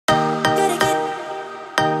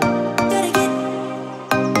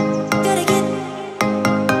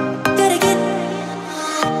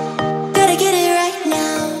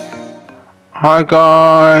Hi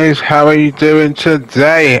guys, how are you doing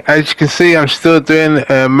today? As you can see, I'm still doing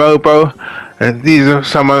Mobo. These are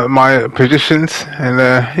some of my positions, and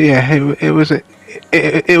yeah, it was an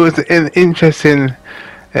interesting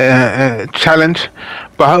challenge.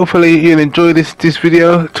 But hopefully you'll enjoy this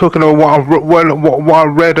video talking about what I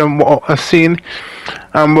read and what I've seen.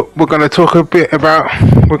 We're going to talk a bit about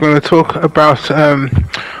what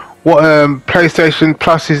PlayStation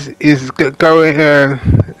Plus is going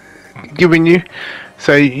giving you,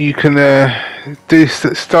 so you can do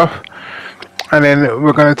stuff. And then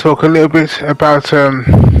we're going to talk a little bit about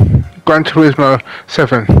Gran Turismo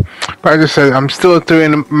 7. But as I said, I'm still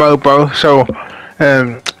doing Mobo, so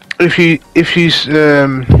if you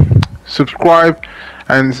subscribe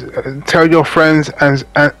and tell your friends and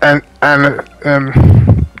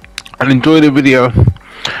enjoy the video.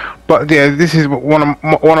 But yeah, this is one of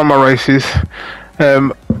my races.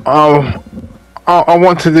 I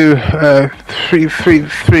want to do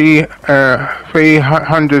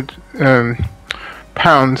 300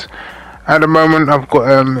 pounds. At the moment, I've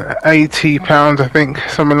got 80 pounds, I think,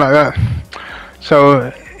 something like that.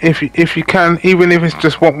 So if you can, even if it's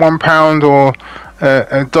just £1 or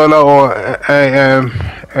a dollar or a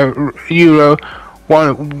euro,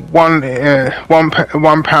 one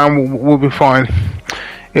pound will be fine.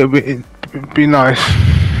 It'd be nice.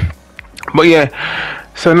 But yeah.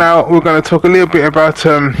 So now we're going to talk a little bit about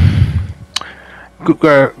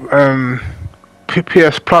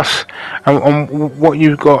PS Plus and what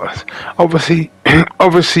you've got. Obviously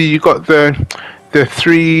you got the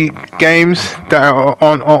 3 games that are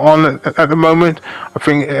on at the moment. I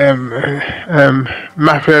think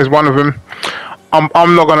Mafia is one of them. I'm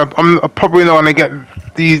probably not gonna get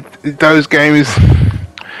those games.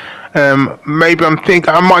 Maybe I'm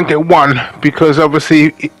thinking I might get one, because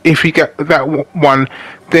obviously if you get that one,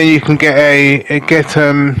 then you can get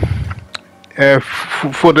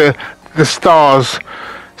for the stars.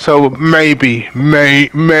 So maybe,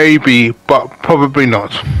 but probably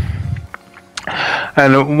not.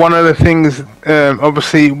 And one of the things,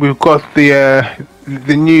 obviously we've got the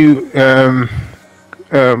new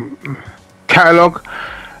Catalogue,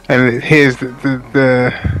 and here's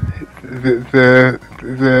the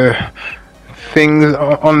things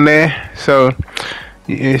on there, so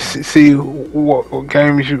you see what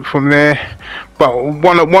games from there. But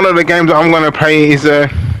one of the games that I'm going to play is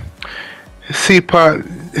Super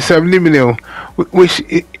Subliminal, which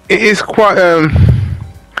it is quite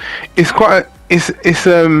it's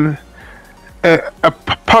a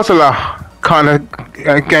puzzler kind of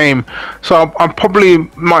game. So I probably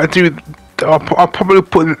might do. I'll probably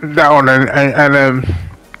put that on and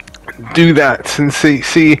do that and see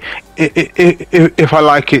if I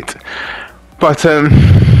like it. But and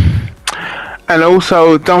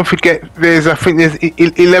also don't forget, I think there's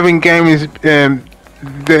 11 games they're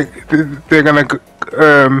gonna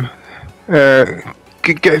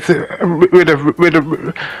get rid of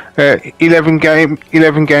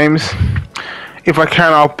 11 games. If I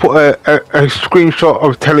can, I'll put a screenshot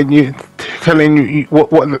of telling you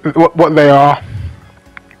what they are.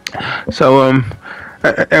 So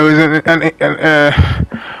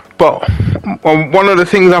but one of the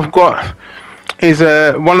things I've got is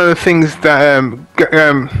one of the things that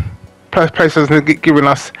PlayStation has given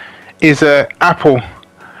us is Apple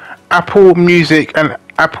Music and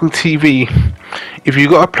Apple TV. If you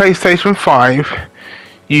got a PlayStation 5,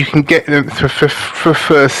 you can get them for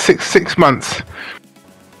 6 months.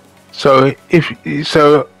 So with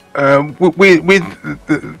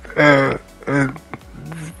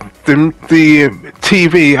the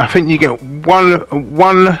TV, I think you get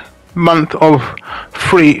one month of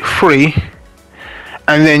free,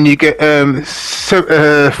 and then you get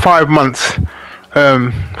 5 months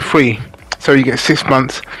free. So you get 6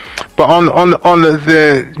 months. But on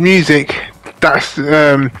the music, that's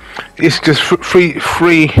it's just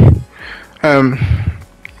free, and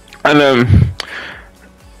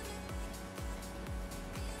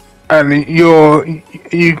you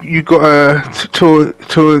got to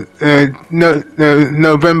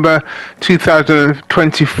November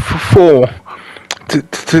 2024 to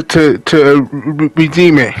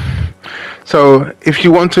redeem it. So if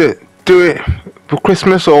you want to do it for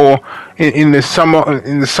Christmas or in the summer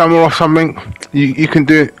or something, you can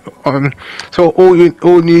do it. So all you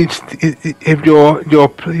need is your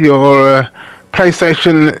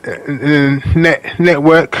PlayStation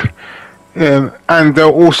network. And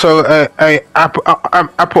also a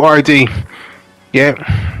Apple ID, yeah.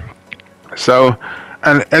 So,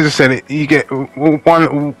 and as I said, you get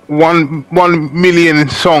 1 million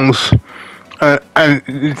songs, and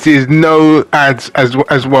it is no ads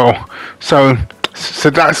as well. So So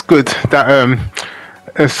that's good that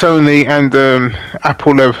Sony and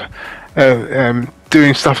Apple have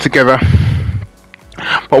doing stuff together.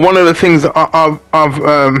 But one of the things that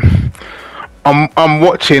I'm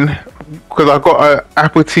watching, because I got an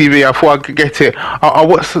Apple TV, I thought I could get it. I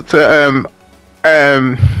watched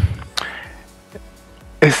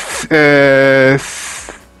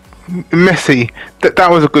Messy. That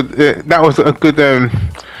was a good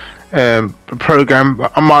program.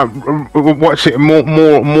 I might watch it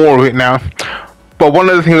more of it now. But one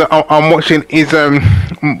of the things that I'm watching is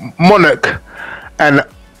Monarch, and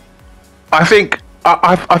I think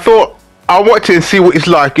I thought I'll watch it and see what it's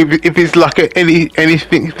like. If it's like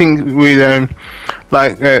anything with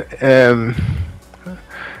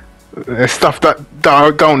stuff that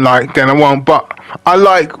I don't like, then I won't. But I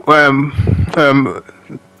like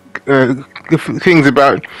things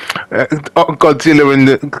about Godzilla and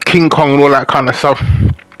the King Kong and all that kind of stuff.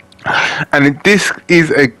 And this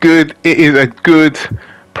is a good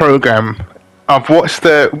program. I've watched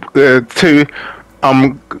the two.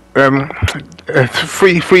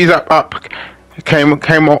 Freeze up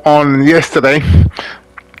came on yesterday,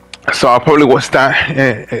 so I'll probably watch that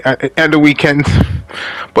at the weekend.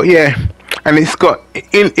 But yeah, and it's got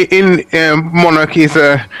in Monarch is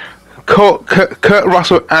Kurt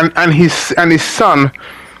Russell and his son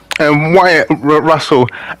Wyatt Russell,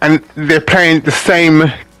 and they're playing the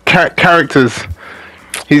same characters.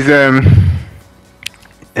 He's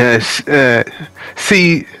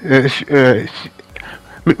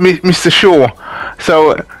Mr. Shaw.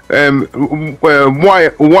 So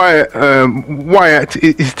Wyatt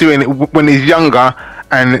is doing it when he's younger,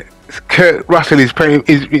 and Kurt Russell is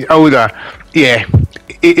older. Yeah,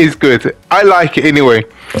 it is good. I like it anyway.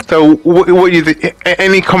 So what do you think?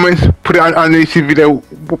 Any comments? Put it on the YouTube video.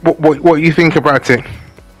 What you think about it?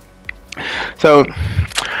 So,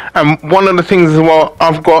 one of the things as well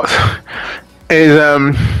I've got is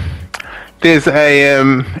there's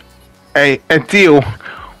a deal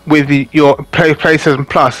with your PlayStation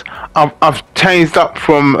Plus. I've changed up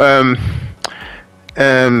from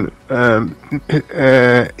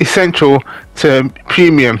essential to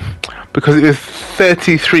premium because it was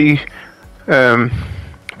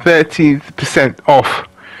 30% off,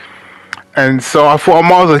 and so I thought I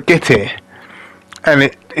might as well get it, and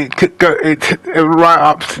it could go right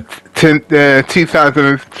up to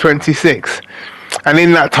 2026, and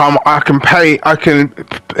in that time I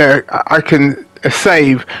can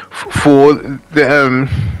save for the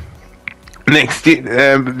next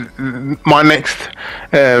my next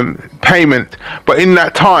payment. But in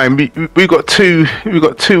that time we got two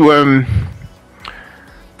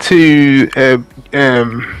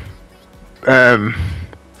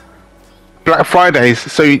Black Fridays,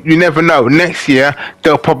 so you never know. Next year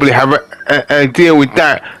they'll probably have a deal with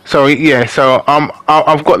that. So yeah, so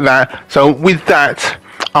I've got that. So with that,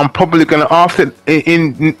 I'm probably gonna, after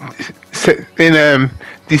in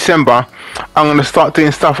December, I'm gonna start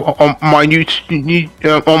doing stuff on my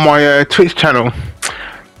YouTube, on my Twitch channel.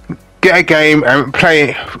 Get a game and play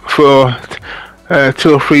it for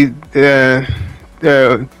 2 or 3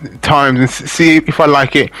 times and see if I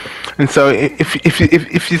like it. And so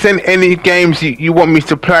if there's any games you want me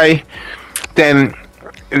to play, then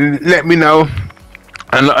let me know,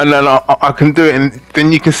 and then I can do it, and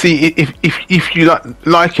then you can see if you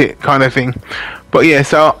like it, kind of thing. But yeah,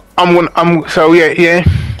 so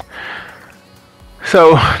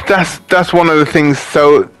so that's one of the things.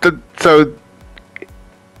 So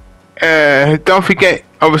don't forget,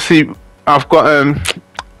 obviously I've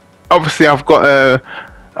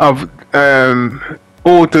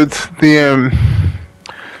ordered the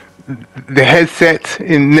headset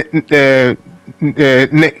in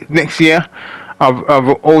next year. I've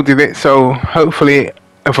ordered it, so hopefully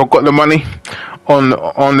if I've got the money on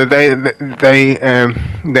the day that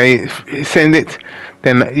they send it,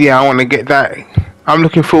 then yeah, I want to get that. I'm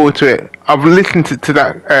looking forward to it. I've listened to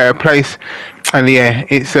that place, and yeah,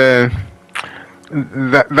 it's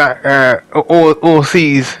all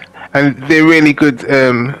C's, and they're really good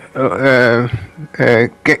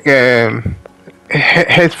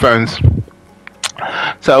headphones.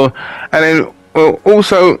 So, and then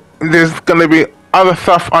also there's gonna be other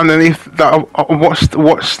stuff underneath that I've watched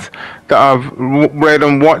that I've read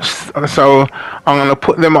and watched. So I'm gonna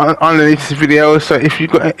put them underneath this video. So if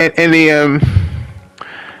you've got any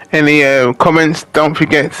comments, don't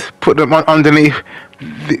forget to put them underneath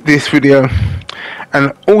this video.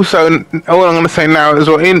 And also, all I'm gonna say now is,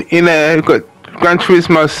 well, we've got Gran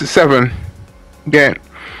Turismo 7, yeah.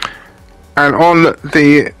 And on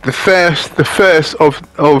the first of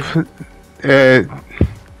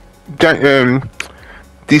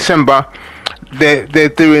December, they're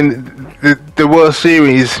doing the World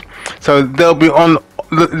Series, so they'll be on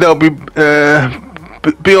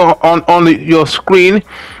your screen,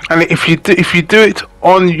 and if you do it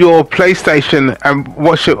on your PlayStation and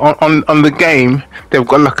watch it on the game, they've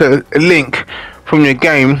got like a link from your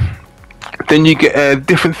game. Then you get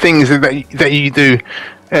different things that you do.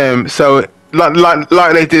 So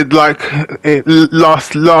like they did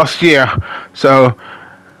last year. So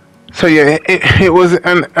yeah, it was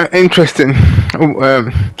an interesting.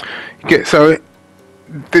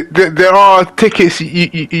 There are tickets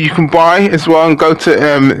you can buy as well and go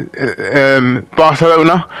to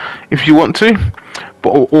Barcelona if you want to,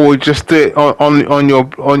 or just do it on your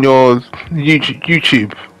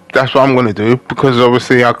YouTube. That's what I'm gonna do, because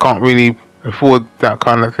obviously I can't really afford that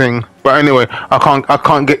kind of thing. But anyway, I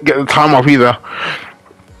can't get the time off either.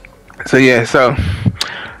 So yeah, so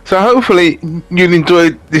hopefully you'll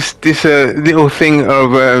enjoy this little thing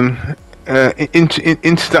of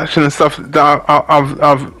introduction and stuff that I've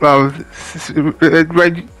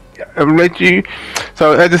read you.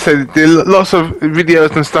 So as I said, there are lots of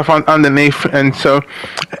videos and stuff underneath, and so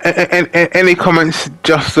any comments,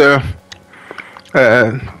 just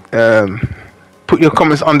put your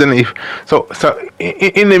comments underneath. So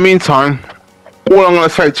in the meantime, all I'm going to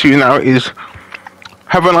say to you now is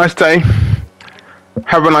have a nice day,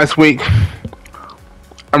 have a nice week,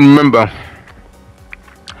 and remember,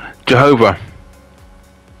 Jehovah,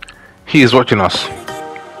 he is watching us.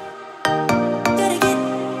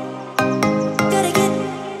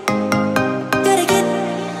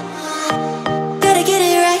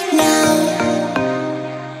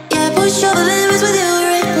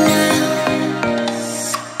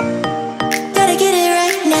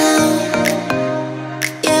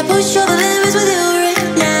 Push over limits with you.